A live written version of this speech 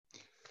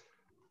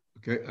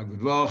Okay, a good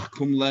vach,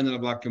 kum len in a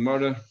black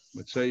gemara,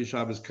 Mitzvah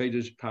Shabbos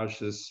Kodesh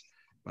Parshas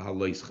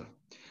Bahaloischa.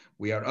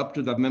 We are up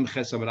to the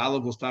Memches of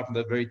Aleph. We'll start from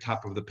the very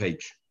top of the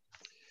page.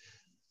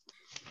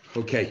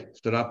 Okay,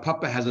 so Rav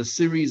Papa has a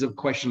series of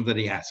questions that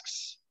he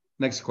asks.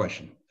 Next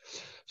question.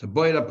 So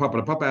boy, Rav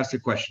Papa asks a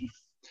question.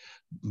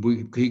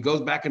 He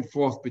goes back and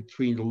forth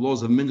between the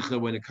laws of mincha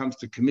when it comes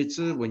to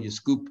kmitza, when you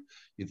scoop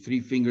your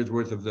 3 fingers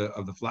worth of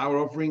the flour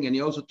offering, and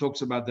he also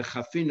talks about the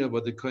chafina,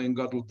 what the Kohen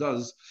Gadol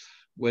does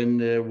when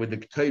with the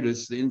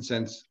ketores, the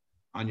incense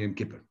on Yom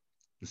Kippur,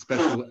 the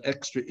special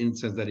extra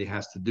incense that he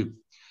has to do.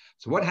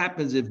 So what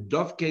happens if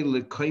dovke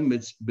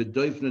lekaimitz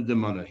bedoifna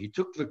demana? He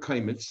took the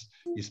kaimitz.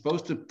 You're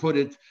supposed to put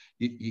it.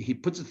 He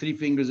puts the 3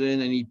 fingers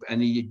in,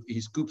 and he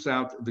scoops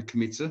out the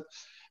kmitza,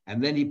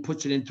 and then he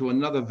puts it into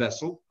another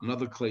vessel,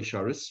 another clay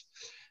sharis.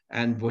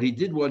 And what he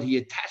did was he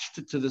attached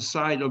it to the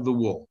side of the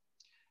wall.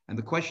 And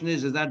the question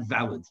is that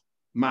valid?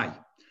 Mai,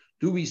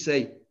 do we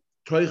say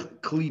toich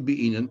kli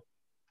beinen?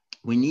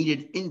 We need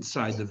it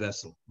inside the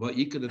vessel. Well,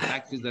 you could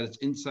attack is that it's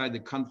inside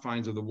the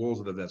confines of the walls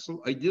of the vessel.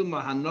 We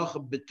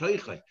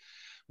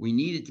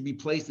need it to be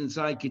placed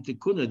inside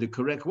kitikuna, the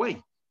correct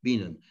way,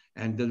 binan.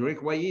 And the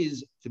correct way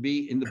is to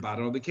be in the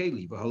bottom of the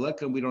keli. But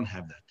halakha, we don't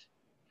have that.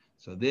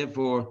 So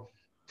therefore,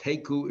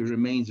 teku, it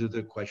remains with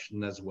the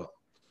question as well.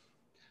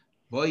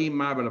 Boy,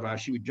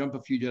 we jump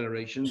a few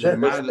generations.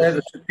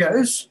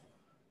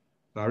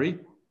 Sorry?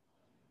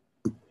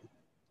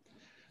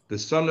 The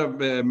son of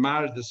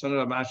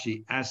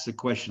Ashi asks a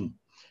question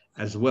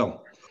as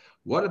well.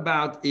 What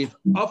about if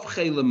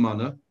Afche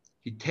Lemana,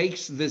 he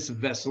takes this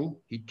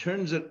vessel, he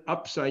turns it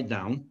upside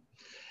down,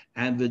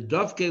 and the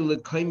Dovke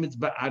Lekaimitz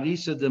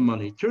Ba'arisa de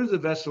money, he turns the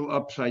vessel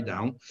upside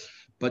down,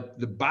 but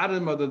the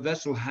bottom of the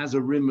vessel has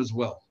a rim as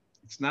well.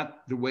 It's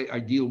not the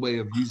ideal way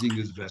of using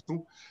this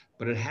vessel,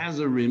 but it has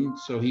a rim,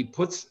 so he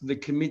puts the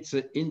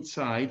kmitza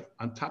inside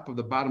on top of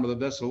the bottom of the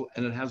vessel,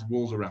 and it has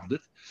walls around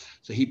it.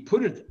 So he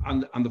put it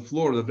on the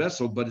floor of the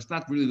vessel, but it's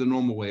not really the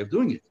normal way of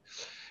doing it.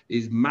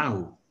 Is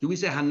mahu? Do we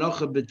say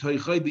hanocha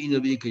b'toichai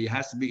b'inavika? It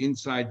has to be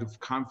inside the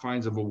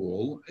confines of a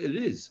wall. It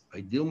is.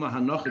 Ideal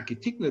hanocha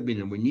ketikna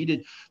b'inam. We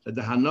needed that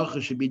the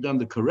hanocha should be done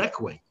the correct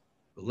way.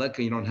 But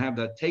leka, you don't have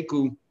that.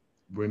 Teku,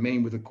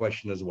 remain with the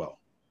question as well.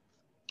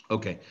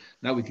 Okay,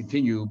 now we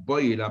continue.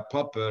 Boy, Rav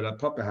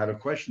Papa had a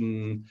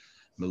question.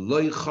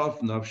 We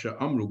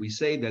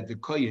say that the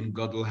Kohen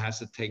Gadol has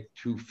to take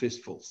 2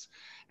 fistfuls,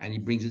 and he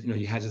brings it.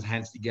 He has his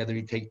hands together.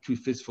 He takes 2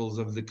 fistfuls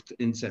of the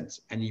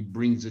incense, and he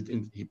brings it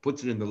in. He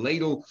puts it in the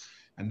ladle,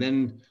 and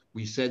then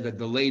we said that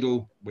the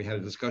ladle. We had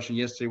a discussion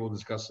yesterday. We'll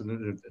discuss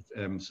it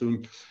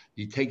soon.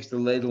 He takes the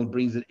ladle and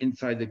brings it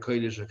inside the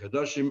Kodesh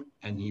HaKadoshim,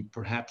 and he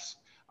perhaps.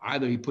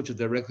 Either he puts it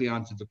directly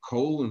onto the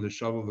coal and the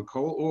shovel of the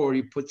coal, or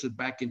he puts it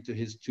back into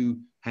his 2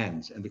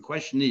 hands. And the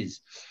question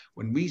is,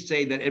 when we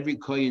say that every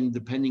kohen,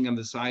 depending on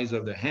the size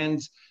of the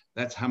hands,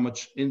 that's how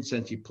much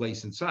incense you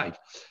place inside.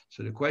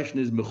 So the question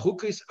is,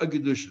 mechukis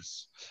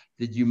agedushas?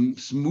 Did you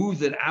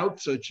smooth it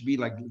out so it should be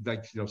like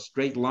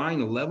straight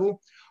line or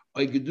level,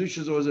 or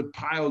gedushas, or is it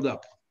piled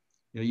up?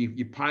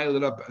 You pile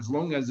it up as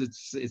long as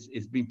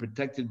it's being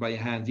protected by your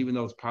hands, even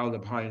though it's piled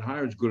up high and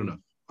higher, it's good enough.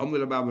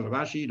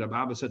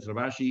 Rabba said to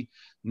Rabashi,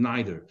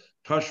 neither.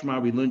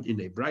 Tashma, we learned in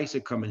the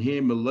Brisa coming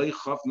here.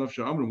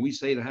 We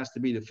say it has to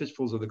be the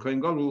fistfuls of the Kohen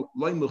Gadol.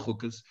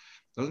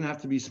 Doesn't have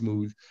to be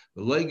smooth.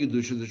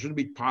 It shouldn't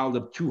be piled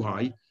up too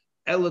high.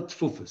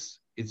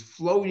 It's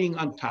floating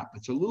on top.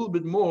 It's a little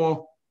bit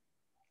more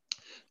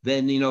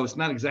than, it's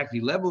not exactly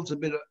level. It's a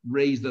bit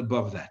raised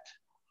above that.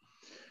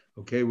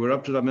 Okay, we're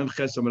up to the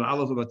Memches of an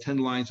Aleph, about 10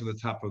 lines from the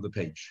top of the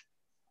page.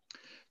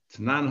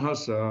 Tanan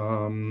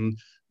Hasam.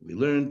 We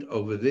learned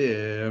over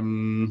there.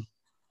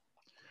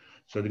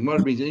 So the Gemara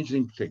brings an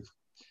interesting thing.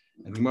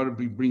 And the Gemara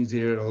brings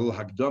here a little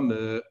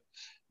hakdama.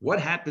 What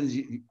happens,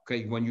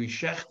 when you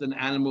shecht an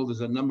animal,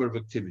 there's a number of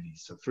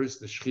activities. So first,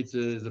 the shchita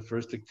is the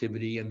first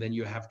activity, and then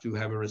you have to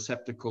have a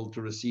receptacle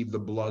to receive the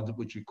blood,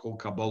 which we call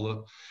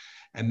Kabbalah.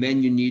 And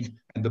then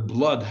and the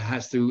blood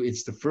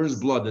it's the first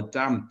blood, the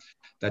dam,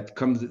 that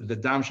comes, the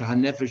dam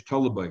shahanefesh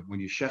tolabay.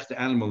 When you shech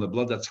the animal, the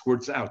blood that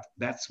squirts out,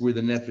 that's where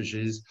the nefesh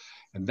is.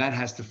 And that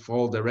has to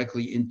fall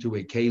directly into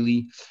a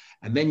keli.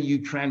 And then you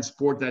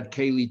transport that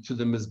keli to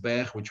the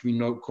mizbech, which we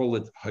call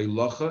it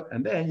haylacha.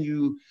 And then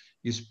you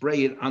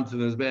spray it onto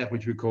the mizbech,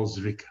 which we call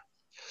zrika.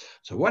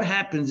 So what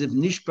happens if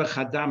nishpach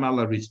hadam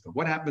ala rizpa?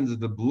 What happens if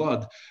the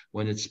blood,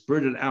 when it's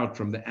spurted out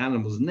from the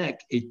animal's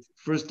neck, it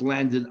first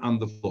landed on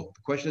the floor?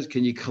 The question is,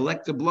 can you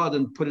collect the blood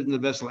and put it in the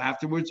vessel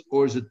afterwards,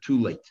 or is it too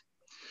late?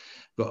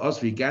 But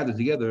us, we gather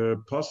together,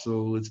 it's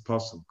possible,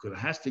 because it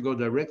has to go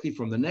directly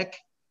from the neck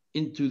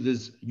into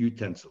this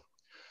utensil.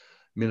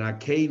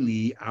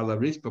 Minakeli ala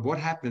rizpa. What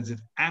happens if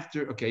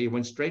after, it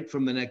went straight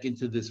from the neck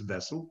into this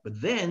vessel,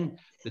 but then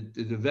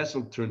the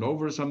vessel turned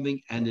over or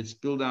something, and it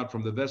spilled out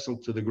from the vessel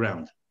to the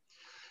ground?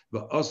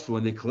 But also,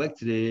 when they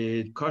collected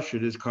it,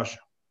 kosher is kosher.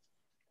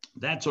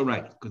 That's all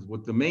right, because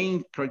what the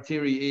main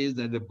criteria is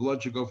that the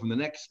blood should go from the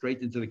neck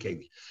straight into the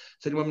keli.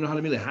 So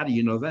how do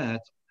you know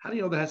that? How do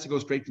you know that has to go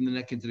straight from the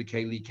neck into the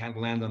keli? You can't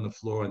land on the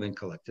floor and then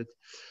collect it.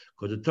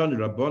 Because the Tanu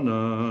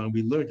Rabbana,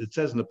 we learned, it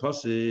says in the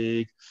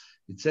Pasuk,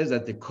 it says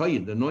that the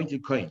kohen, the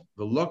anointed kohen,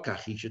 the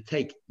lokach, he should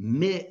take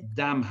me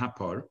dam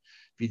hapar.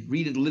 If you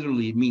read it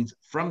literally, it means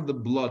from the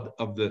blood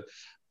of the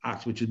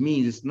ox, which it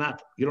means it's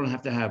not, you don't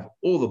have to have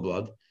all the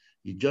blood.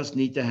 You just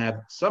need to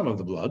have some of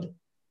the blood.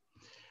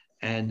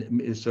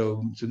 And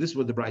so this is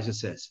what the Brisa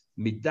says.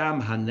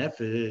 Midam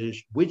hanefesh,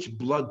 which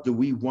blood do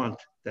we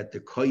want that the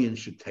kohen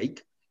should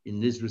take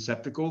in this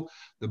receptacle?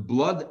 The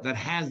blood that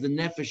has the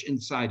nefesh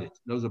inside it.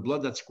 Those are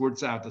blood that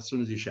squirts out as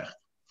soon as you shecht.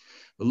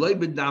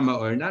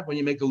 Or not when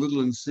you make a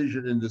little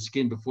incision in the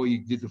skin before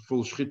you did the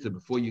full shchita,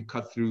 before you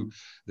cut through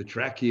the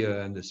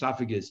trachea and the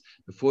esophagus,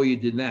 before you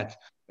did that,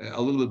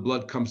 a little bit of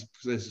blood comes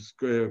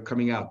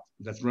coming out,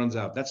 that runs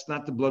out. That's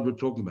not the blood we're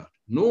talking about.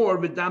 Nor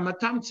midam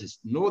hatamtzis,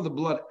 nor the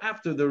blood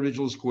after the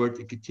original squirt,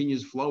 it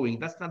continues flowing.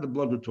 That's not the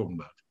blood we're talking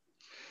about.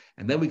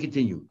 And then we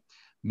continue.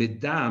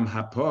 Midam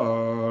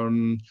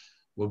hapon.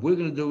 What we're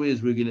going to do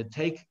is we're going to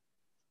take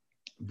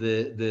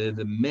the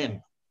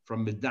mem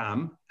from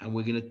midam and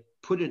we're going to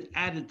put it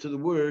added to the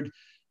word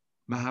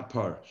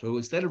mahapar. So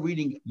instead of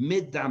reading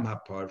middam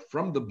hapar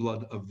from the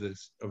blood of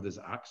this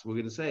ox, we're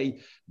going to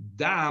say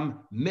dam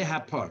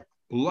mehapar,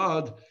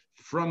 blood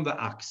from the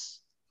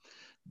ox.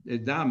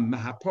 Dam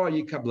mahapar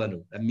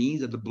yikablanu. That means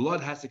that the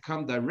blood has to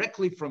come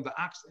directly from the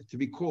ox to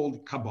be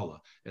called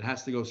kabbalah. It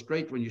has to go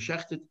straight when you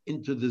shecht it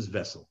into this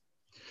vessel.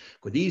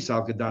 If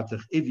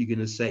you're going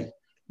to say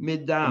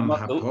middam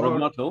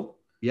hapar,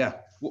 yeah.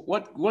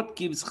 What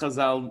gives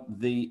Chazal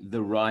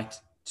the right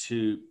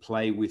to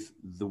play with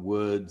the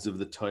words of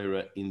the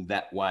Torah in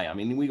that way? I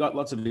mean, we got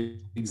lots of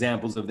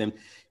examples of them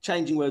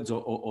changing words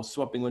or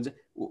swapping words.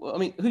 I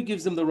mean, who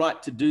gives them the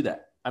right to do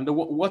that? Under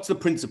what's the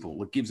principle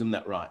that gives them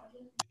that right?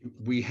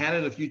 We had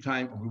it a few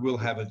times. We will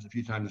have it a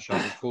few times in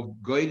Shabbat. It's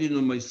called Goydin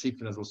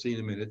U'Meisifin, as we'll see in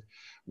a minute,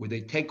 where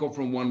they take off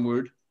from one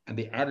word and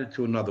they add it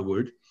to another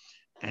word.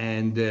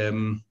 And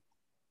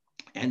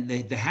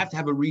they have to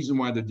have a reason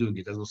why they're doing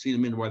it, as we'll see in a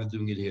minute why they're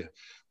doing it here.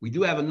 We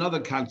do have another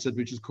concept,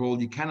 which is called,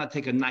 you cannot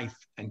take a knife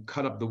and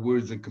cut up the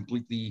words and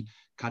completely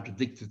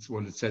contradict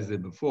what it says there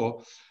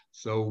before.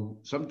 So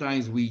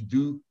sometimes we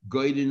do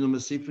guide in the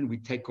Masifin, we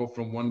take off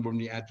from one word and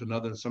we add to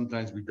another, and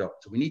sometimes we don't.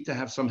 So we need to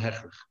have some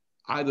hechrich,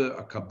 either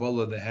a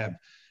Kabbalah they have,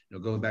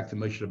 going back to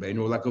Moshe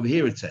Rabbeinu, or like over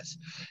here it says,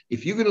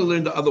 if you're going to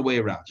learn the other way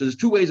around, so there's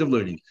two ways of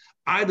learning.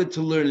 Either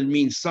to learn it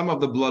means some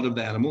of the blood of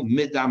the animal,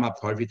 midam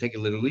hapar, if you take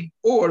it literally,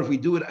 or if we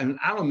do it in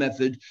our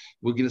method,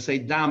 we're going to say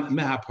dam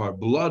mehapar,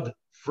 blood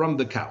from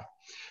the cow,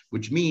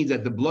 which means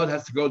that the blood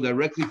has to go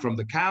directly from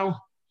the cow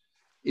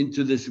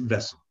into this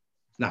vessel.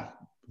 Now,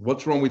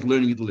 what's wrong with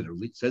learning it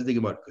literally? It says the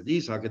Gemara,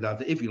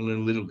 if you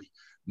learn literally,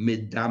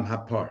 middam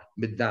hapar,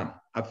 middam,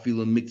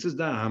 afilun mixes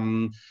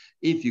dam.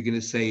 If you're going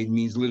to say it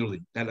means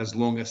literally that as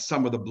long as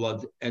some of the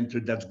blood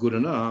entered, that's good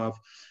enough.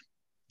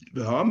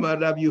 I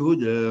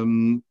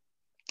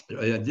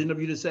didn't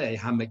have you to say,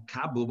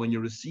 Hamekabel, when you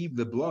receive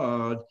the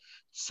blood,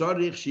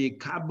 Sarich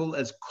Shekabel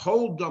as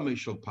kol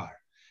damei par.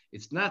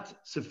 It's not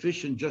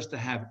sufficient just to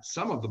have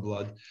some of the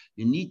blood.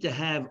 You need to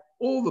have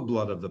all the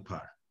blood of the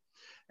par.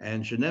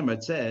 And Shenemar,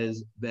 it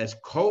says, there's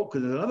kol,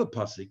 because there's another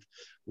pasuk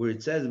where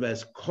it says,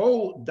 there's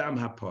kol dam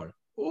hapar,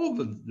 all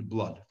the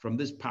blood from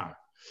this par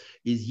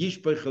is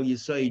yishbech al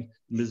yisaid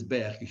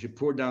mizbech. You should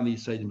pour down the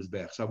yisaid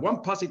mizbech. So one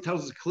pasuk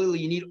tells us clearly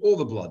you need all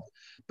the blood,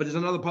 but there's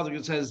another pasuk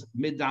that says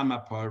middam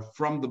hapar,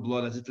 from the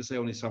blood, as if to say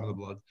only some of the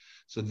blood.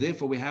 So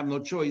therefore we have no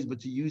choice but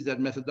to use that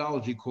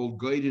methodology called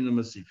goydin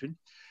u'masifin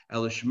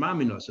el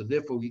shmamina. So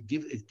therefore it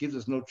gives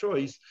us no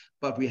choice,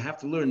 but we have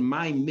to learn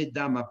my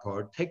middam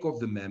hapar, take off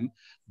the mem,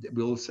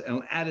 we'll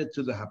add it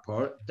to the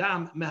hapar,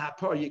 dam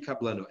mehapar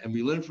yikablenu, and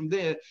we learn from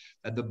there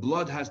that the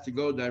blood has to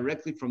go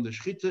directly from the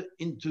shchita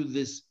into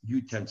this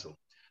utensil,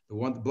 the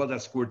blood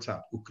that squirts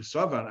out.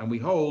 And we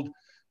hold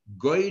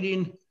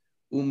goydin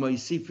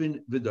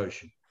u'meisifin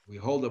v'darshin. We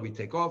hold that we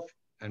take off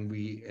and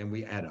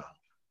we add on.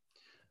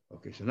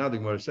 Okay, so now the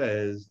Gemara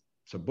says,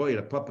 so boy,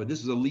 the Papa, this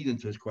is a lead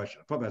into his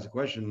question. Papa has a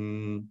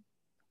question.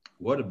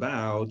 What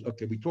about,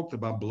 okay, we talked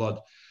about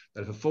blood,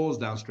 that if it falls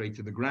down straight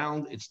to the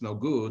ground, it's no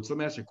good. So let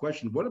me ask you a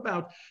question. What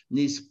about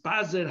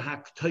nispazer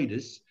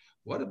haktoiris?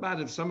 What about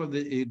if some of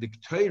the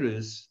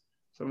ktoiris,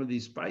 some of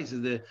these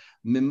spices, they're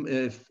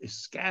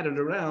scattered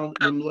around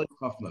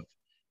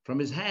from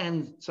his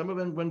hand, some of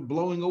them went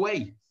blowing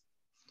away.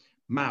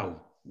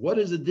 Mao, what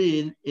is the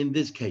din in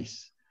this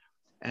case?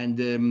 And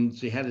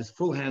so he had his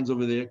full hands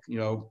over there,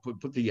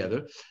 put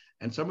together,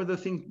 and some of the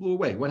things blew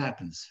away. What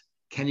happens?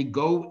 Can he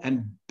go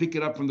and pick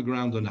it up from the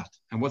ground or not?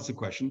 And what's the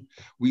question?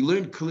 We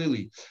learned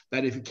clearly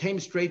that if it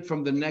came straight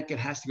from the neck, it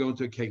has to go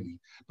into a keli.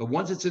 But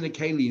once it's in a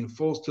keli and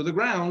falls to the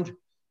ground,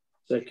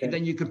 okay,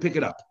 then you can pick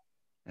it up.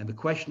 And the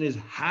question is,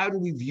 how do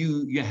we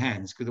view your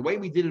hands? Because the way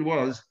we did it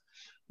was,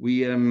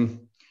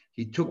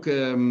 he takes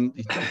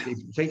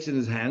it in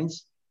his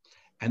hands,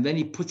 and then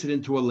he puts it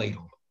into a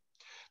ladle.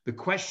 The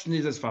question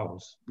is as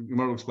follows.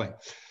 Gemara will explain.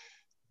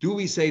 Do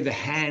we say the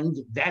hand,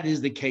 that is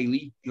the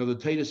keli? The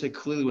Torah said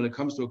clearly when it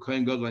comes to a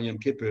Kohen Gadol on Yom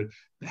Kippur,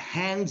 the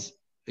hands,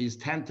 is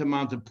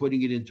tantamount to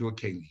putting it into a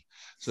keli.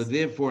 So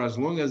therefore, as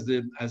long as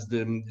the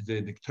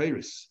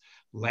Victorious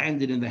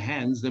landed in the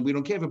hands, then we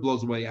don't care if it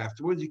blows away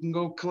afterwards. You can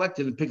go collect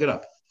it and pick it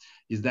up.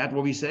 Is that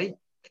what we say?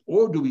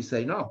 Or do we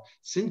say, no,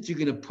 since you're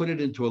going to put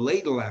it into a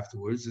ladle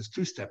afterwards, there's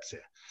 2 steps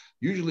here.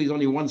 Usually it's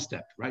only 1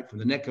 step, right? From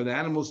the neck of the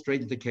animal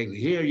straight into keli.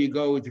 Here you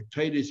go with the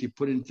potatoes, you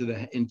put into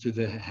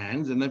the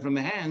hands, and then from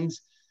the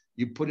hands,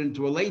 you put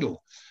into a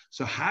ladle.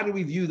 So how do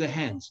we view the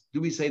hands? Do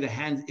we say the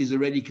hand is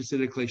already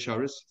considered klei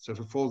sharis? So if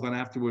it falls down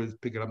afterwards,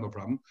 pick it up, no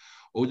problem.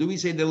 Or do we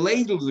say the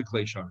ladle is a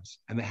klei sharis,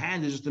 and the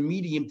hand is just a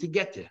medium to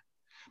get there?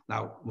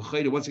 Now, what's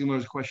the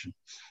Gemara's question?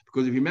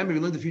 Because if you remember, we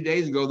learned a few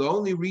days ago, the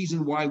only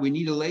reason why we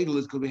need a ladle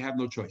is because we have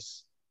no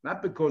choice.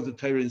 Not because the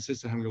Torah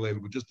insists on having a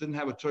ladle. We just didn't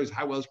have a choice.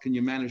 How else can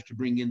you manage to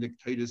bring in the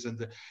potatoes and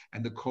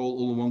the coal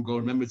all in one go?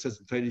 Remember, it says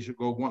the potatoes should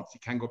go once. You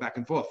can't go back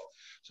and forth.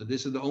 So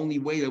this is the only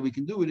way that we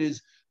can do it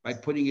is by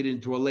putting it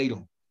into a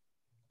ladle.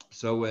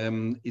 So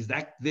is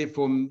that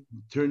therefore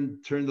turn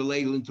the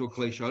ladle into a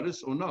klei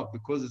sharis or no?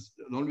 Because it's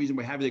the only reason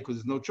we have it because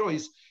there's no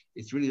choice.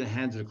 It's really the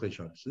hands of the klei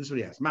sharis. So this is what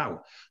he asks.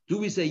 Mao, do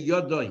we say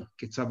yodoi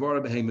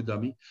ketzavara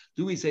behemadami?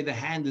 Do we say the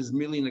hand is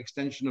merely an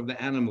extension of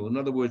the animal? In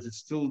other words, it's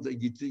still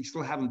you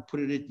still haven't put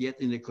it yet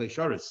in the klei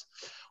sharis.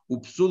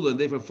 Upsula, and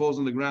therefore falls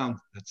on the ground.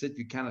 That's it.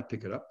 You cannot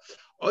pick it up.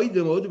 Or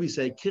do we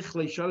say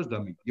kichlei sharis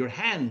dami? Your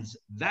hands,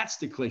 that's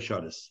the klei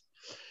sharis.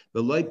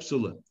 The loy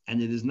psula,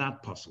 and it is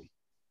not possible.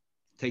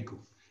 Teku.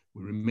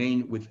 We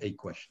remain with a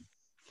question.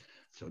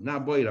 So now,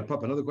 boy, I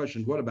pop another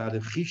question. What about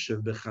if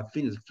chishav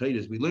bechafinas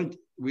potatoes? We learned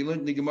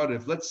in the Gemara.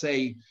 If let's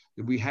say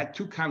that we had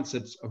 2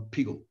 concepts of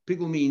pigul.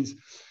 Pigul means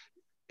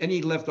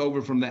any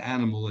leftover from the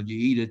animal and you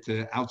eat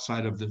it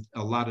outside of the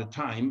allotted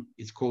time.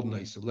 It's called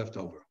nice,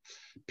 leftover.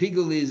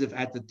 Pigul is if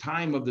at the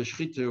time of the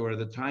shchita or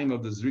the time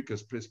of the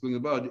zrikas, spilling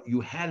about,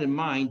 you had in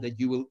mind that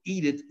you will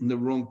eat it in the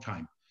wrong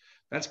time.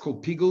 That's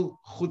called pigul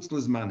chutz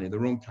lizmane, the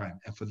wrong time.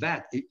 And for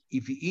that,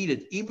 if you eat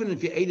it, even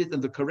if you ate it in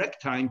the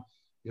correct time,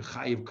 you're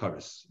chayiv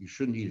kares. You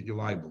shouldn't eat it. You're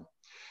liable.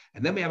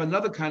 And then we have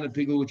another kind of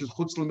pigul, which is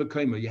chutz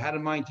l'mekayma. You had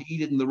in mind to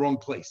eat it in the wrong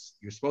place.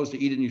 You're supposed to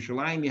eat it in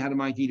Yerushalayim. You had in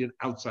mind to eat it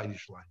outside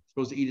Yerushalayim. You're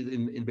supposed to eat it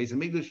in Beis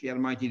Hamikdash. You had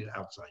in mind to eat it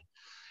outside.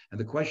 And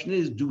the question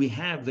is, do we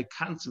have the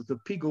concept of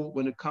pigul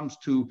when it comes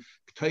to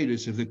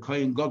potatoes? If the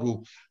Kohen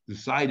Gadol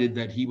decided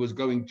that he was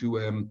going to,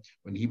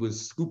 when he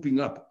was scooping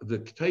up the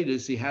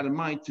potatoes, he had in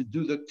mind to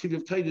do the tiv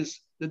of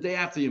potatoes the day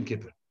after Yom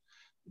Kippur.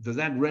 Does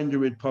that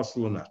render it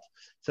possible or not?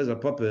 It says,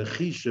 "Papa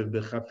chishav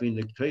bechafin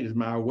the potatoes."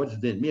 What's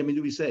then? I mean,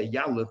 do we say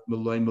yalef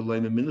meloy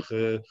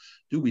mincha?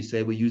 Do we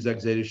say we use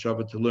Gzeirah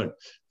Shabbat to learn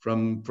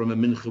from a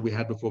mincha we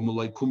had before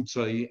meloy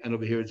kumtzai, and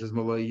over here it says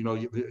meloy,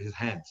 his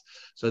hands.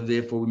 So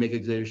therefore we make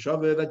Gzeirah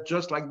Shabbat that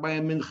just like by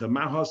a mincha,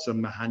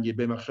 mahasam mahanya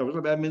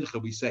b'machshavah. By a mincha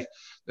we say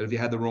that if you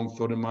had the wrong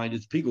thought in mind,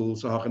 it's pigul.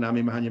 So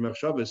hachanami mahanya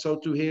machshavah. So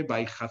too here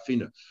by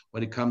chafina,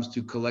 when it comes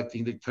to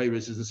collecting the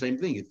Torahs, is the same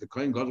thing. If the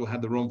Kohen Gadol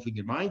had the wrong thing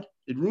in mind,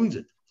 it ruins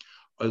it.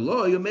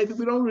 Allah, maybe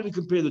we don't really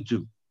compare the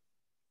 2.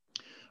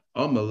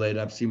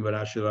 Rashi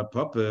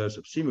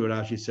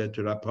said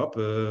to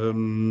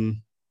Rapapa,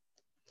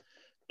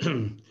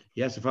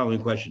 he asked the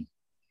following question.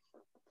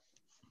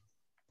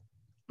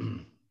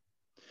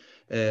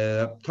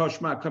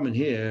 Toshma, come in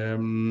here.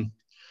 In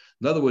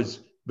other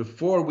words,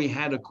 before we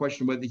had a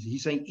question whether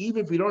he's saying,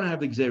 even if we don't have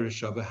the Gzeirah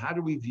Shavah, how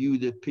do we view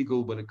the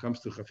pigul when it comes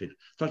to chafir?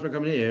 Toshma,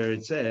 come in here.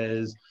 It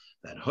says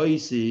that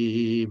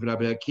Hoisi,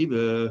 Rabbi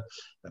Akiva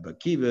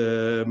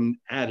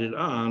added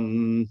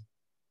on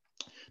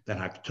that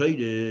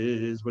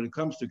haktoides, when it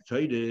comes to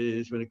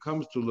ktoides, when it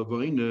comes to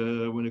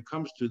lavoina, when it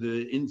comes to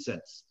the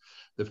incense,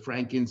 the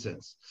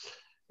frankincense.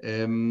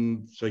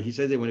 So he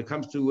says that when it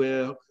comes to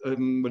what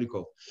do you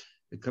call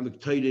it? It comes to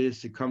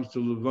ktoides, it comes to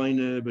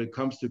lavoina, but it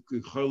comes to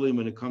cholim,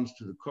 when it comes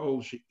to the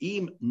kol,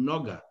 she'im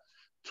noga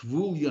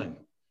tvul yom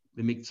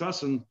the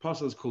mikzasan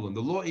pasas kulam.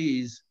 The law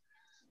is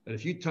that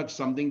if you touch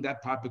something,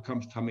 that part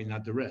becomes tummy,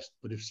 not the rest.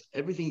 But if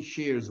everything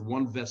shares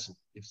one vessel,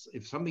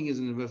 if something is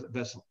in a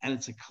vessel and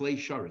it's a klei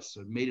sharis, so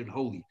it made it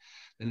holy,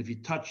 then if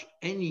you touch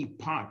any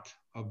part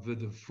of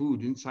the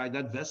food inside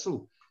that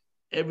vessel,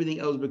 everything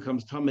else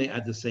becomes tummy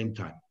at the same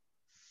time.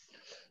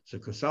 So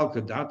kasal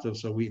kadato,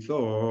 so we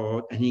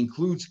thought, and he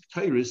includes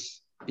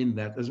Tyrus in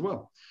that as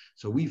well.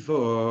 So we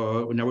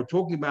thought, now we're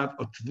talking about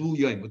a tvul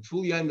yom. A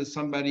tvul yom is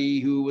somebody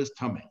who was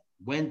tummy,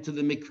 went to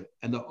the mikveh,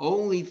 and the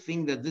only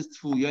thing that this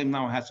tvul yom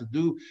now has to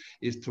do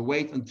is to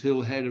wait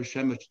until head of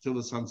shemesh, till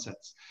the sun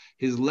sets.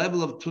 His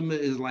level of tumah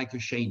is like a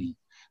sheni.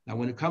 Now,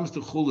 when it comes to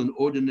chul and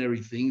ordinary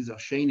things, a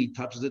sheni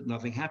touches it,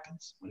 nothing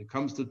happens. When it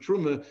comes to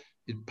truma,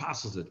 it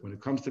passes it. When it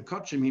comes to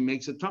kachim, he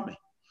makes it tummy.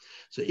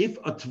 So if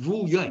a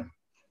tvul yom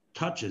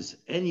touches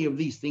any of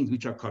these things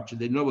which are kachim,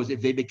 they know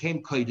if they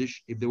became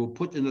kodesh, if they were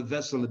put in a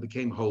vessel, it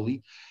became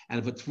holy, and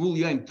if a tvul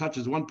yom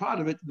touches one part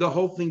of it, the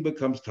whole thing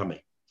becomes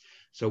tummy.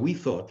 So we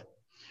thought,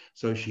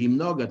 so Shim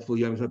Nogat Full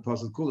Yom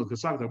Pasal Kula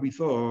Kasakta, we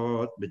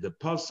thought with the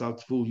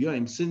Pasal Full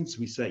Yom, since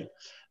we say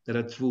that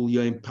a Full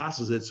Yom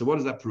passes it, so what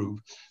does that prove?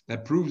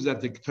 That proves that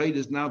the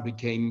Kodesh now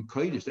became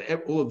Kodesh,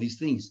 that all of these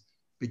things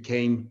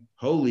became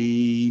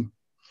holy.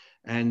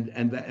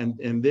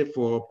 and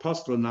therefore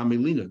pastor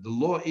namilina. The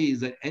law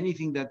is that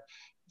anything that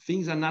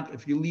things are not,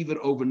 if you leave it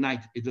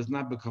overnight, it does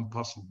not become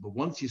possible. But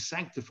once you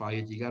sanctify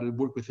it, you got to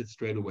work with it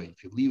straight away.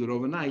 If you leave it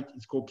overnight,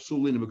 it's called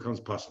psulin, it becomes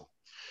possible.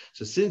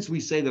 So since we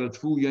say that a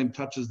tful yom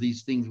touches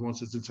these things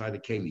once it's inside a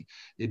keli,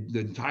 the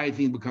entire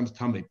thing becomes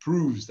tameh,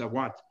 proves that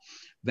what?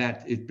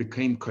 That it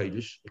became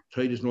kodesh.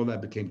 Kodesh and all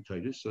that became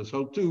kodesh.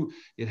 So too,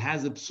 it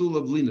has a psul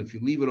of lina. If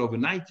you leave it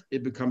overnight,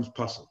 it becomes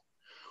pasul.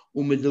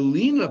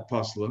 Umedalina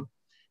pasla,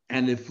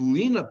 and if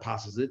lina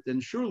passes it, then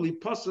surely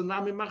pasla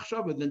nami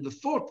machshava. Then the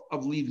thought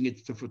of leaving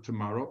it for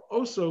tomorrow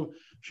also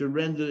should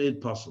render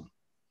it pasul.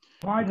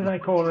 Why do they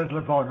call it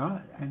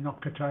levona and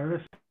not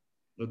ketoris?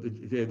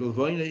 The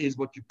levona is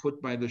what you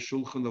put by the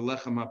shulchan, the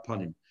lechem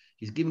hapanim.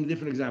 He's giving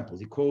different examples.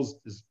 He calls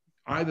this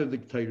either the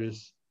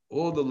ketoris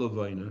or the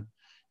levona.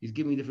 He's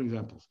giving different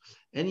examples.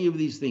 Any of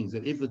these things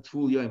that if the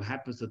tful yom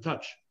happens to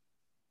touch,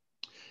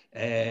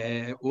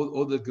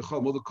 or the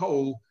gechom or the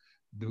coal,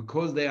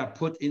 because they are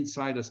put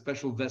inside a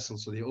special vessel,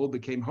 so they all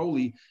became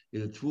holy.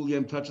 If the tful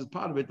yom touches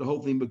part of it, the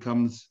whole thing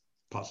becomes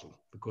pasul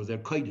because they're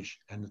kodesh,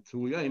 and the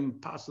tful yom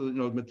pasul,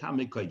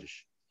 metame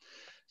kodesh.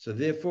 So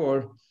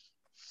therefore,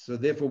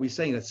 we're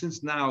saying that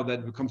since now that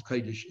it becomes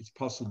kodesh, it's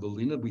possible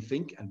lina. We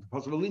think, and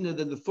possible lina,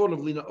 then the thought of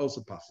lina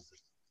also passes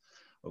it.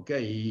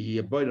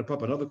 Okay, boy, the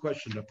Papa. Another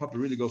question. The Papa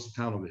really goes to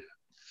town over here.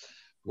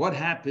 What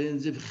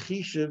happens if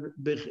chishev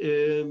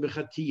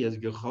bechatiyas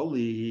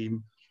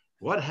gecholim?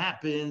 What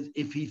happens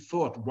if he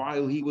thought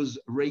while he was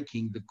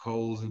raking the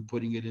coals and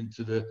putting it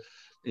into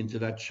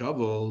that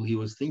shovel, he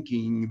was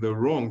thinking the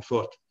wrong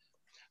thought?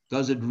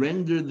 Does it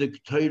render the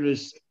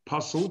Torah's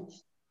pasul,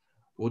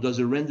 or does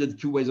it render the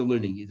two ways of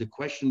learning? The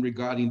question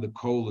regarding the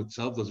coal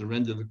itself, does it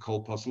render the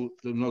coal pasul?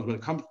 No, when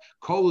it comes,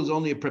 coal is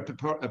only a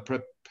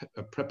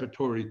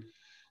preparatory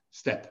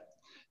step.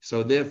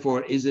 So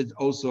therefore, is it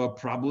also a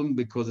problem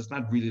because it's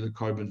not really the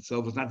carbon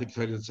itself, it's not the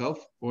Torah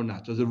itself, or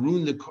not? Does it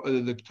ruin the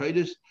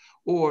Torah?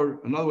 Or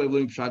another way of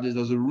learning Pshat is,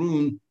 does it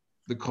ruin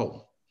the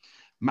coal?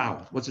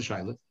 Mao, what's the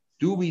shaila?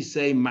 Do we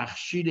say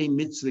machshire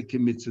mitzvah ke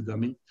mitzvah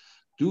dami?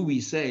 Do we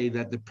say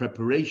that the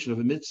preparation of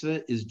a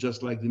mitzvah is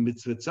just like the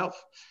mitzvah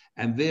itself?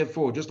 And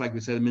therefore, just like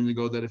we said a minute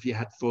ago, that if you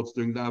had thoughts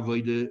during the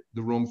avodah,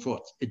 the wrong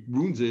thoughts, it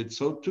ruins it.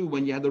 So too,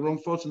 when you had the wrong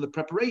thoughts in the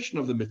preparation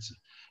of the mitzvah,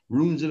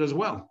 ruins it as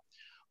well.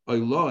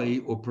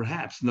 Or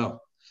perhaps no.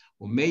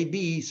 Or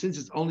maybe since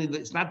it's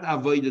not the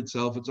avodah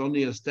itself, it's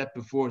only a step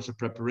before, it's a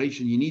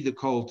preparation. You need the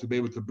coal to be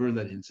able to burn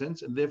that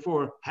incense, and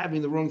therefore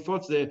having the wrong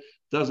thoughts there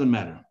doesn't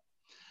matter.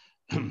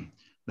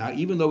 Now,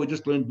 even though we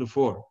just learned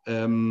before,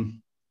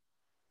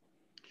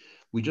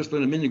 we just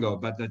learned a minute ago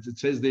about that. It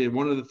says there,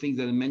 one of the things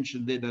that I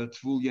mentioned there that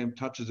tful yom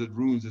touches it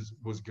ruins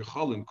was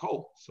gechal and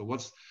kol. So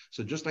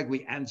just like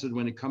we answered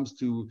when it comes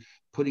to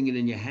putting it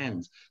in your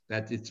hands,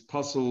 that it's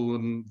possible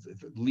and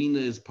lina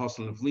is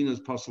possible. And if lina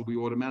is possible, we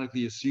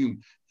automatically assume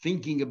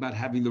thinking about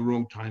having the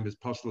wrong time is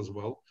possible as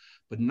well,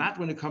 but not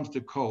when it comes to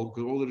kol,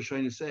 because all the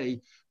Rishonim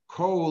say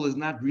kol is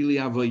not really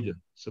avodah.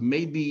 So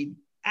maybe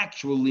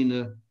actual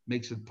lina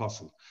makes it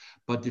possible.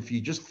 But if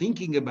you're just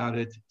thinking about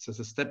it, it's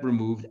just a step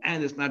removed,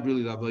 and it's not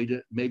really the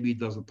avodah, maybe it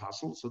doesn't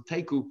possible. So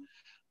Teiku,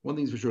 one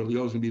thing's for sure,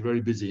 Leo's going to be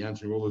very busy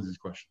answering all of these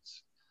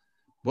questions.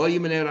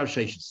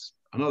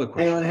 Another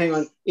question. Hang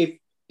on. If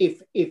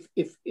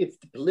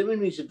the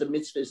preliminaries of the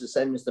mitzvah is the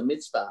same as the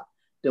mitzvah,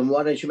 then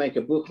why don't you make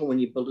a bracha when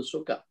you build a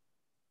sukkah?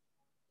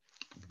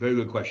 Very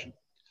good question.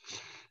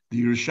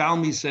 The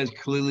Yerushalmi says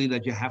clearly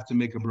that you have to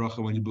make a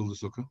bracha when you build a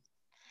sukkah.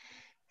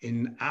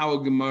 In our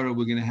Gemara,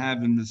 we're going to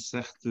have in the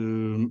Sech,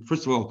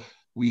 first of all,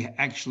 we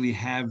actually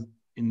have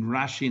in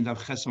Rashi and Daf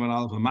Chesam and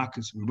Aleph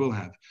Makkos, we will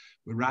have,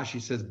 where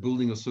Rashi says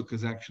building a sukkah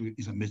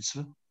is a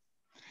mitzvah.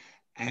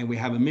 And we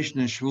have a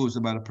Mishnah in Shavuos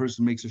about a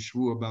person makes a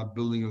shvu about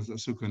building a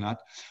sukkah or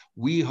not.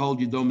 We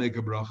hold you don't make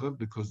a bracha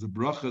because the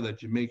bracha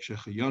that you make,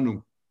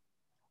 Shechayanu,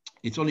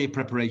 it's only a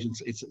preparation.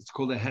 It's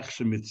called a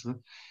hechshe mitzvah.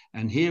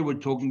 And here we're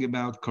talking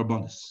about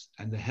karbonis.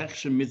 And the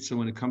hechshe mitzvah,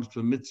 when it comes to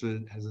a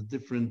mitzvah, has a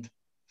different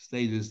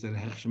status than a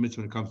hechshe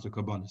mitzvah when it comes to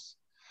karbonis.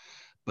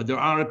 But there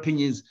are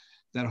opinions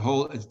that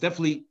hold. It's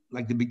definitely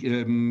like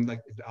the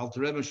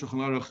Alter Rebbe Shulchan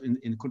Aruch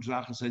in Kuntres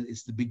Achas said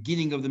it's the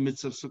beginning of the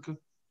mitzvah of sukkah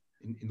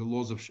in the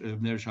laws of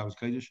Ner Shabbos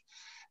Kodesh.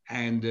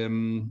 And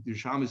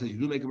Yerushalmi says you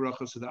do make a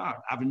bracha, so there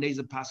are.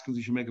 Avineza Paschals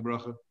you should make a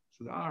bracha,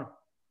 so there are.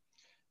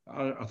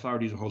 Our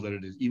authorities hold that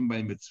it is, even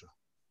by mitzvah.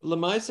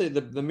 Lamaise,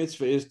 the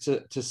mitzvah is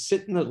to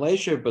sit in the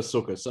leisure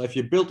basukah. So if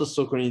you built a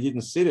sukkah and you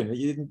didn't sit in it,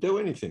 you didn't do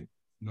anything.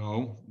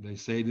 No, they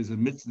say there's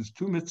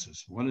two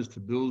mitzvahs. One is to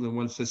build, and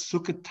one says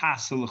sukkah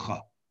tasalacha,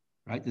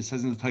 right? It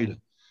says in the Torah,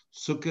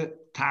 sukkah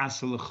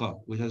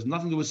tasalacha, which has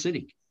nothing to do with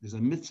sitting. There's a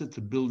mitzvah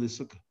to build a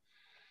sukkah.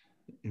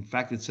 In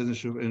fact, it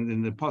says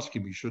in the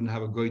poskim, you shouldn't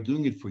have a guy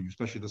doing it for you,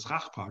 especially the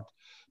schach part,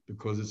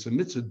 because it's a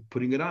mitzvah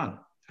putting it on.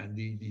 And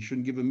you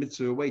shouldn't give a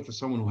mitzvah away to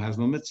someone who has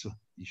no mitzvah.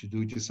 You should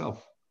do it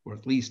yourself, or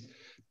at least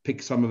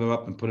pick some of them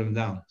up and put them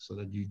down so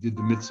that you did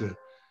the mitzvah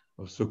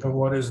of sukkah. So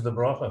what is the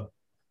bracha?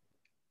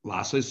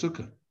 Lasa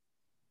sukkah.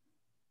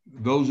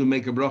 Those who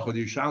make a bracha,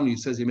 the Yerushalmi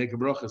says you make a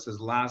bracha, says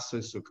lasa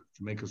sukkah,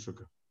 to make a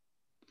sukkah.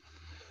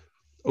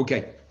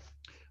 Okay.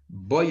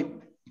 Boy,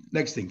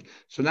 next thing.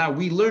 So now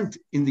we learned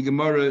in the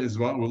Gemara as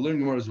well, we're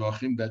learning Gemara as well,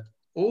 that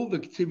all the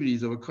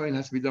activities of a kohen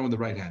has to be done with the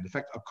right hand. In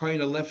fact, a kohen,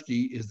 a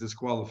lefty, is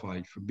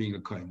disqualified from being a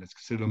kohen. That's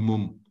considered a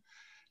mum.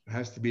 It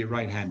has to be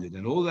right-handed.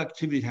 And all the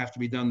activities have to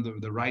be done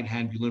with the right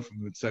hand. You learn from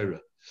the Mitzvah.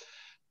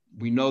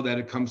 We know that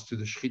it comes to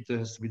the shechita,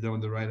 has to be done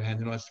with the right hand,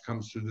 and also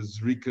comes to the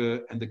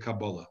zrika and the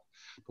kabbalah.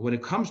 But when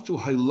it comes to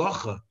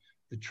halacha,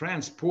 the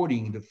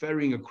transporting, the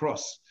ferrying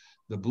across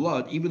the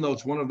blood, even though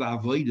it's one of the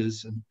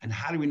avodas, and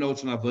how do we know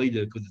it's an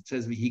avodah? Because it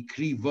says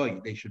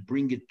they should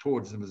bring it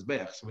towards the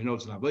mizbech, so we know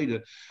it's an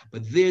avodah.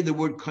 But there, the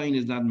word kohen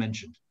is not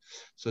mentioned.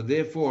 So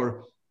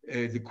therefore,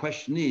 the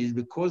question is,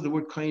 because the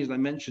word kohen is not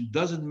mentioned,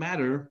 doesn't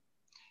matter.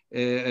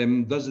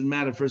 Doesn't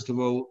matter, first of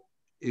all,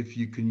 if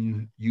you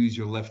can use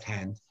your left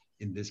hand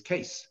in this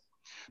case.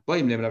 If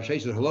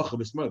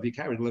you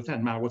carry the left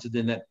hand, what's it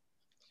in that?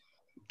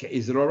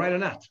 Is it all right or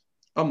not?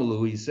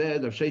 He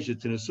said,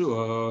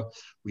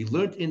 we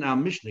learned in our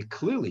Mishnah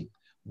clearly,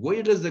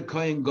 where does the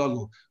Kohen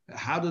Gadol,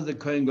 how does the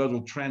Kohen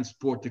Gadol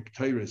transport the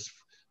Torahs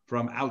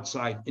from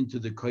outside into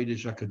the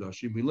Kodesh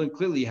HaKadoshim? We learned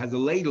clearly he has a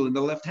ladle in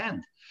the left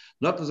hand.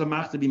 Not as a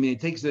machta be made.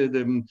 It takes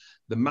the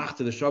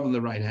machta, the shovel in the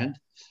right hand,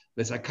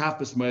 there's a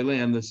kafas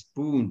and the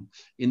spoon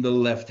in the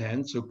left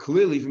hand. So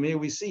clearly from here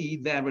we see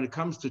that when it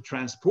comes to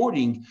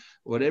transporting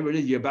whatever it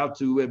is you're about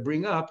to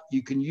bring up,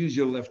 you can use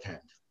your left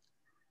hand.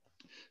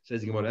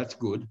 Says, well, that's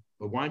good.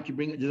 But why don't you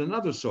bring it? There's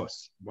another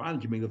source. Why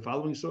don't you bring the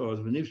following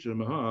source?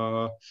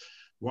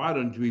 Why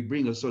don't we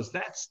bring a source?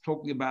 That's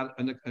talking about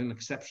an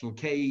exceptional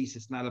case.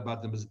 It's not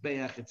about the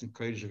Mizbeach. It's in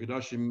Kodesh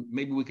HaKadoshim.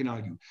 Maybe we can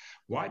argue.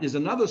 Why? There's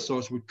another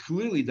source which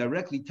clearly,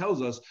 directly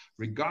tells us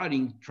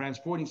regarding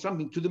transporting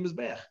something to the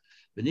Mizbeach.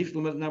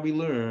 Now we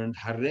learned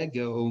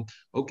haregel.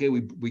 Okay,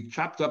 we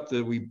chopped up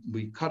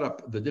we cut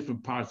up the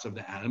different parts of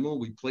the animal.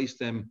 We place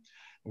them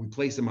on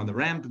the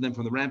ramp, and then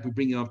from the ramp we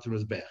bring it up to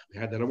Mizbeach. We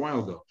had that a while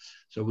ago.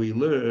 So we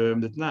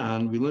learned that now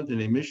we learned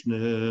in a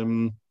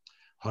Mishnah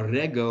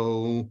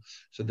haregel.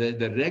 So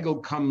the regel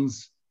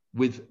comes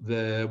with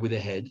the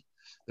head,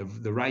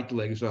 the right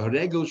leg. So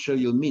haregel shel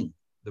yamin.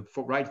 The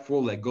right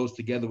foreleg goes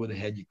together with the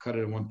head. You cut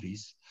it in one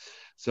piece.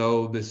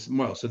 So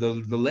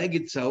the leg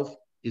itself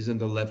is in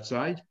the left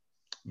side.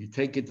 You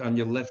take it on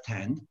your left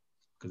hand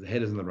because the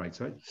head is on the right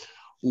side.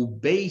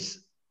 Ubase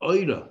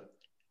oira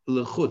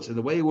lechutz, and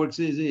the way it works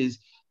is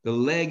the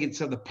leg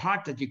itself, the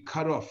part that you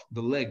cut off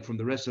the leg from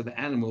the rest of the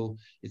animal.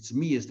 It's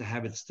is to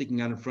have it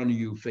sticking out in front of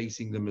you,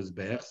 facing the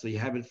mizbech. So you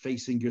have it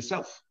facing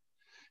yourself.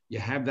 You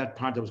have that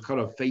part that was cut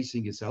off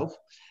facing yourself,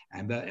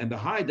 and the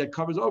hide that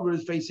covers over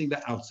is facing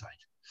the outside.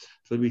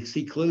 So we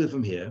see clearly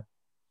from here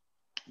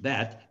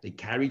that they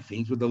carry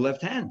things with the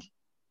left hand.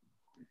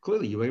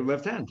 Clearly, you have your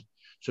left hand.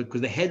 So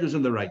because the head was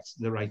on the right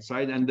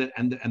side, and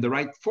the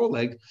right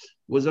foreleg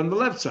was on the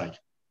left side.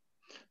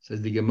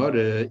 Says the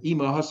Gemara,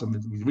 Ima Hasam.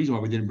 The reason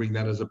why we didn't bring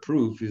that as a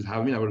proof is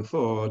how I would have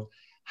thought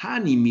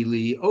Hani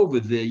Mili over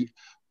there.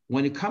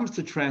 When it comes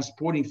to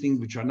transporting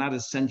things which are not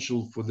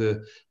essential for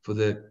the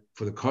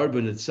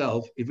carbon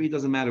itself, it really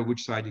doesn't matter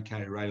which side you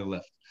carry, right or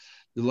left.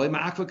 The loyma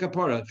akva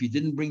kapara. If you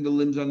didn't bring the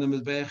limbs on the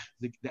mizbech,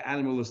 the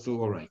animal is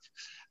still all right.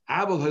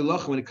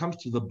 When it comes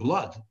to the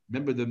blood,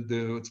 remember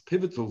it's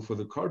pivotal for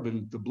the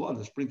carbon, the blood,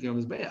 the sprinkling on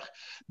his beach.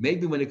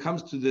 Maybe when it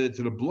comes to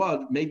the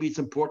blood, maybe it's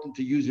important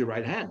to use your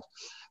right hand.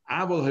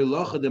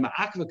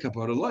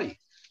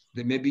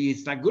 Maybe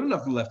it's not good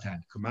enough for the left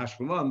hand.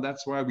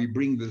 That's why we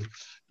bring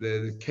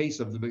the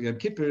case of the Yom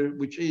Kippur,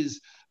 which is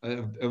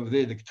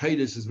the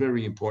Titus is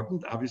very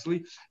important,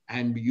 obviously,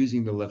 and be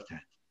using the left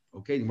hand.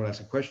 Okay, we'll ask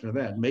a question of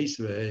that.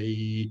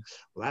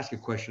 We'll ask a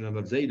question of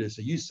Zayda.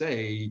 So you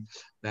say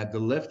that the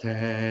left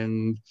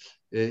hand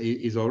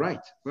is all right.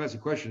 Well, that's a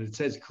question. It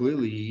says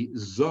clearly,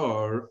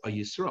 Zar a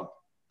Yisrael,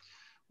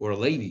 or a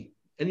lady,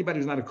 anybody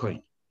who's not a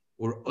Kohen,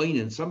 or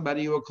Oinen,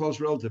 somebody who a close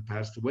relative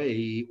passed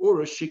away,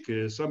 or a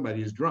Shikr,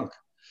 somebody who's drunk.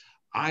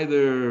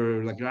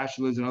 Either, like Rashi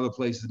learns in other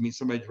places, it means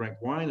somebody drank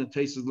wine, and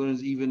Tesis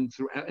learns even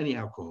through any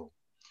alcohol.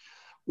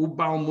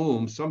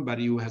 Ubalmum,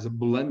 somebody who has a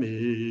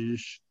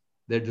blemish,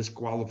 they're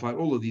disqualified.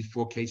 All of these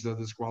four cases are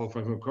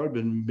disqualified from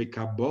carbon.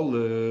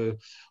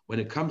 When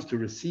it comes to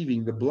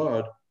receiving the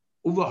blood,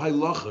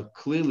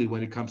 clearly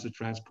when it comes to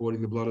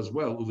transporting the blood as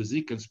well,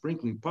 uvazik and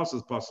sprinkling,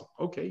 passes.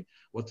 Okay,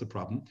 what's the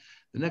problem?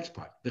 The next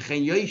part, the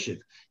chen yoshev.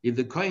 If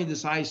the kohen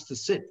decides to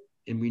sit,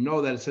 and we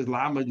know that it says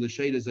la'amad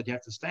l'sheidas that you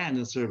have to stand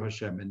and serve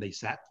Hashem, and they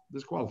sat,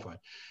 disqualified.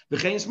 The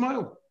chen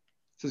smile.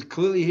 It says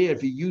clearly here,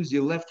 if you use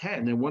your left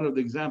hand, and one of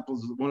the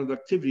examples, one of the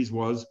activities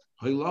was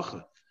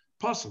halacha.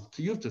 Possible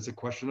to you, it's a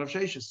question of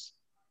Sheshes.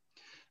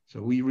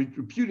 So we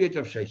repudiate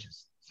Rav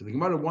Sheshes. So the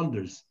Gemara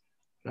wonders,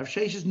 Rav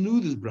Sheshes knew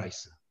this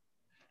brisa.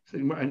 So,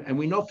 and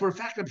we know for a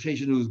fact Rav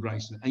Sheshes knew this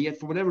brisa, and yet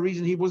for whatever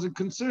reason he wasn't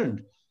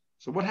concerned.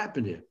 So what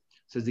happened here?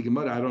 Says the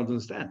Gemara, I don't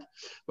understand.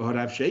 But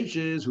Rav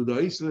Sheshes,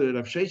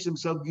 Rav Sheshes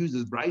himself used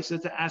this brisa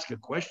to ask a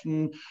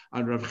question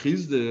on Rav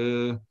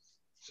Chizda.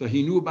 So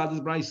he knew about this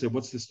brisa.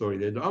 What's the story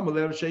there? The Rav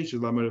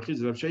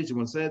Sheshes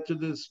once said to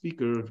the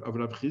speaker of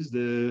Rav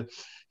Chizda,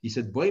 he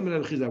said, "Boy,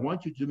 Rav Chizda, I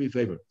want you to do me a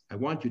favor. I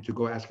want you to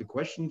go ask a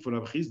question for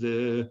Rav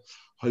Chizda.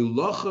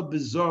 Haylacha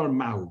bizar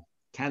mahu.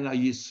 Can a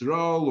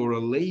Yisrael or a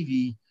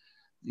Levi,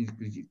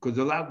 because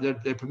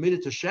they're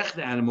permitted to shech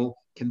the animal,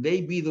 can they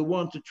be the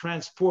one to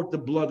transport the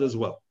blood as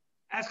well?"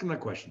 Ask him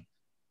that question.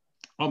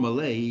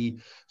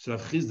 Amalei, so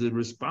Rav Chizda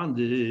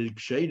responded,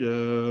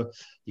 Ksheda,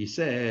 he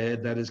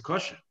said that is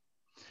kosher.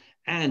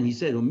 And he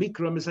said,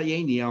 Mikra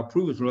Misayeni, I'll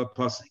prove it from a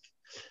pasuk.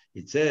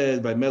 It says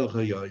by Melech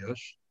HaYayash.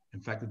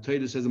 In fact, the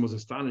Torah says the most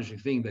astonishing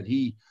thing that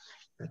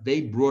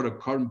they brought a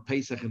Korban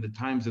Pesach in the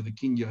times of the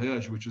King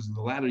Yehoash, which was in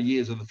the latter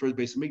years of the first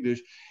Beis Hamikdash,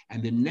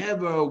 and there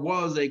never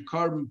was a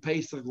Korban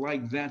Pesach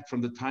like that from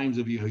the times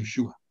of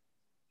Yehoshua.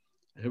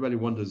 Everybody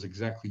wonders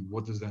exactly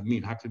what does that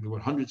mean. How could it be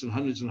hundreds and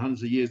hundreds and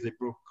hundreds of years they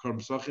brought Korban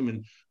Pesachim,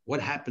 and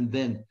what happened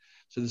then?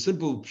 So the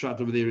simple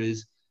shot over there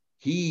is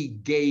he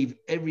gave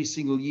every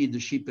single year the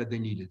sheep that they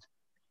needed.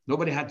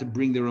 Nobody had to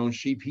bring their own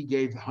sheep. He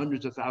gave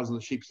hundreds of thousands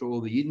of sheep to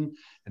all the Yidden,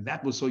 and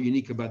that was so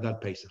unique about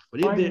that Pesach.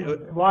 But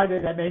why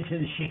did they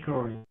mention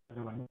Shikori?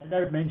 They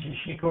don't mention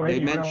Shikori. They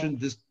mentioned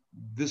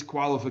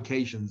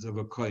disqualifications of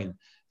a kohen.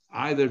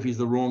 Either if he's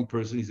the wrong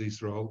person, he's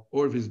Israel,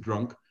 or if he's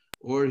drunk,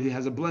 or if he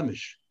has a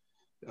blemish,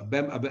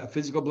 a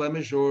physical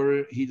blemish,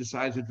 or he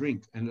decides to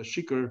drink. And a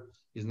shikar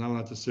is not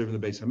allowed to serve in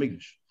the Beis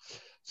Hamikdash.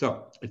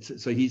 So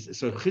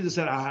Chizah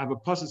said, I have a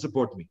pasuk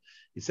support me.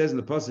 He says in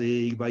the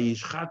pasuk,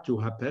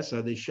 "Vayishchatu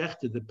haPesach," they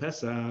shechted the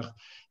Pesach,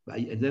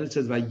 and then it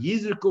says,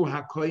 "Vayizirku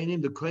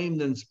hakoyanim," the kohen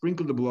then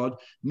sprinkled the blood.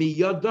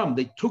 Miyadam,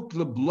 they took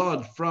the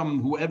blood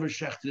from whoever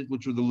shechted it,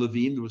 which were the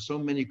Levim. There were so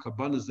many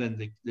kabbanas then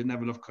they didn't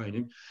have enough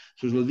koyanim,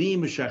 so the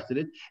Levim shechted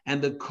it,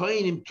 and the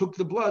koyanim took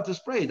the blood to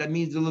spray. That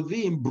means the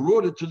Levim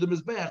brought it to the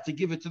mizbeach to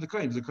give it to the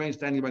kohen. The kohen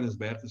standing by the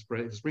mizbeach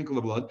to sprinkle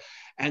the blood,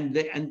 and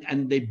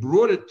they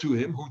brought it to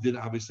him, who did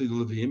obviously the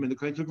Levim, and the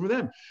kohen took it from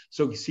them.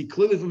 So you see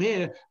clearly from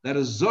here that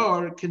a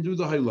zar can do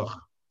the halacha.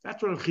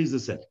 That's what Rav Chizda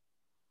said.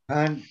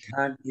 Can't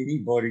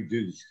anybody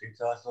do the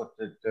shechita? I thought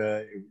that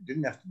it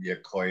didn't have to be a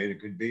kohen;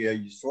 it could be a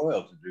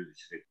Yisrael to do the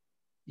shechita.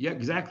 Yeah,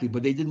 exactly.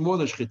 But they did more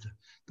than shechita.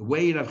 The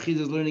way Rav Chizda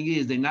is learning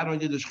is they not only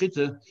did the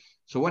shechita.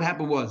 So what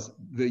happened was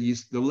the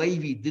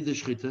Levi did the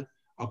shechita.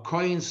 A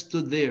kohen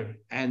stood there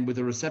and with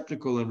a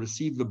receptacle and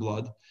received the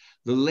blood.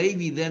 The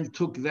Levi then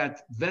took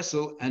that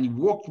vessel and he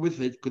walked with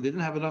it because they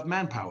didn't have enough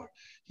manpower.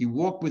 He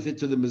walked with it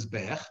to the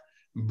mizbeach,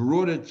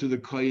 brought it to the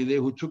kohen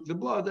there who took the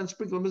blood and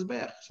sprinkled the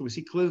mizbeach. So we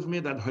see clearly from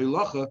here that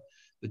halacha,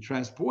 the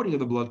transporting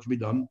of the blood, can be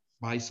done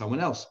by someone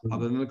else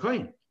other than the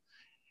kohen.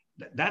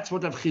 That's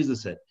what Rav Chizda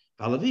said.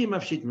 The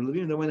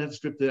Levim, they went and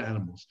stripped the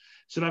animals.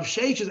 So Rav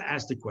Sheshes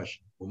asked the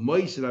question. Well,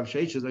 Moishe Rav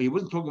Sheshes, he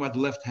wasn't talking about the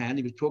left hand,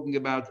 he was talking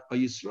about a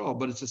Yisrael,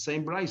 but it's the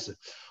same brisa.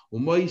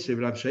 Well, Moishe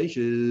Rav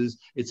Sheshes,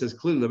 it says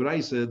clearly the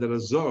brisa that a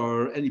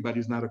zar, anybody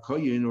who's not a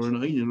kohen or an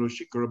einin or a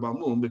shikar or a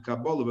balmum, the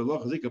kabbalah, the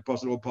lochazik,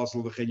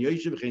 apostle, the chen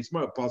yoshev, chen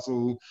smart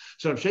apostle.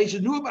 So Rav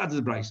Sheshes knew about this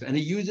brisa and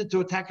he used it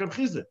to attack Rav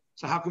Chizda.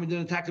 So how come he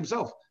didn't attack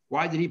himself?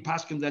 Why did he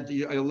paskin that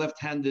you're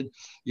left-handed,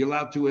 you're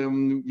allowed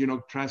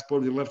to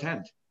transport with your left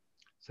hand?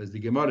 Says the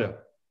Gemara,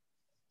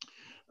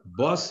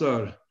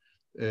 Basar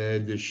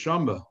the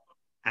Shamba,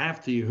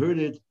 after he heard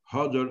it,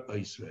 Hadar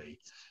Isrei.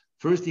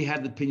 First he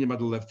had the opinion about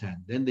the left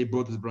hand. Then they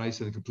brought his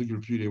brisa and completely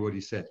repudiated what he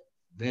said.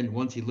 Then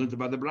once he learned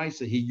about the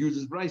brisa, he used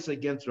his brisa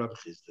against Rav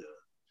Chizda.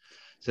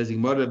 Says the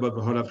Gemara, but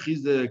Rav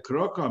Chizda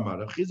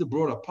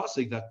brought a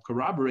pasuk that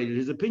corroborated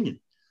his opinion.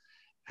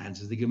 And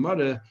says the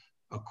Gemara,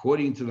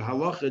 according to the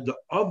halacha, the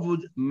avud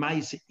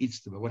ma'ase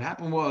itztava. What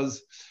happened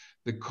was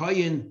the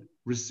kohen,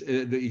 a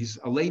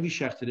Levi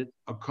shechted it,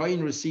 a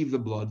kohen received the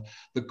blood.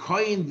 The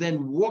kohen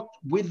then walked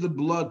with the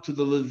blood to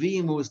the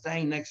Levim who was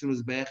standing next to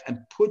his bech and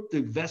put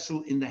the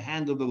vessel in the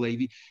hand of the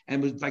Levi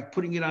and was like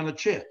putting it on a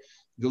chair.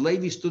 The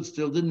Levi stood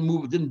still, didn't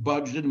move, didn't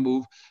budge, didn't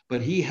move,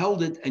 but he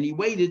held it and he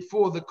waited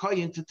for the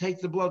kohen to take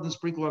the blood and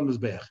sprinkle on his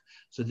bech.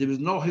 So there was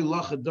no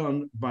halacha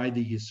done by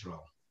the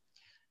Yisrael.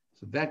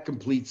 So that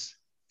completes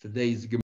today's Gemara.